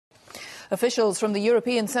Officials from the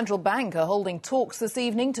European Central Bank are holding talks this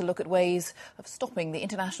evening to look at ways of stopping the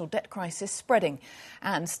international debt crisis spreading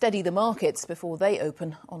and steady the markets before they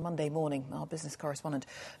open on Monday morning. Our business correspondent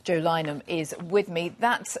Joe Lynam is with me.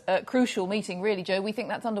 That's a crucial meeting, really, Joe. We think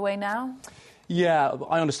that's underway now? Yeah,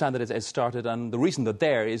 I understand that it's started, and the reason they're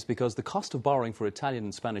there is because the cost of borrowing for Italian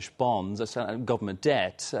and Spanish bonds, government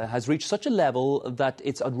debt, has reached such a level that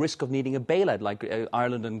it's at risk of needing a bailout, like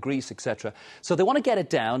Ireland and Greece, etc. So they want to get it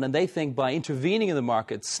down, and they think by intervening in the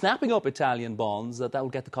market, snapping up Italian bonds, that will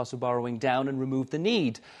get the cost of borrowing down and remove the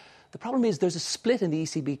need. The problem is there's a split in the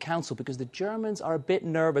ECB Council because the Germans are a bit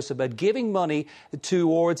nervous about giving money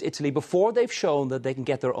towards Italy before they've shown that they can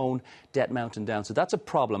get their own debt mountain down. So that's a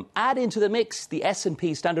problem. Add into the mix the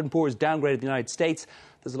S&P, Standard & Poor's downgraded the United States.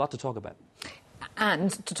 There's a lot to talk about.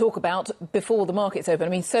 And to talk about before the markets open. I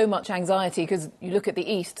mean, so much anxiety because you look at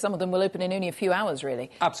the East, some of them will open in only a few hours,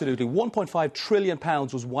 really. Absolutely. £1.5 trillion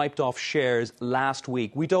was wiped off shares last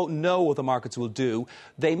week. We don't know what the markets will do.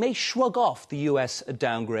 They may shrug off the US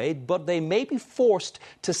downgrade, but they may be forced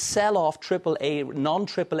to sell off AAA,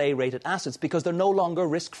 non-AAA rated assets because they're no longer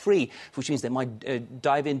risk-free, which means they might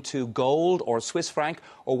dive into gold or Swiss franc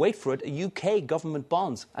or, wait for it, UK government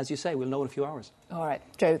bonds. As you say, we'll know in a few hours. All right.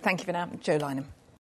 Joe, thank you for now. Joe Lynam.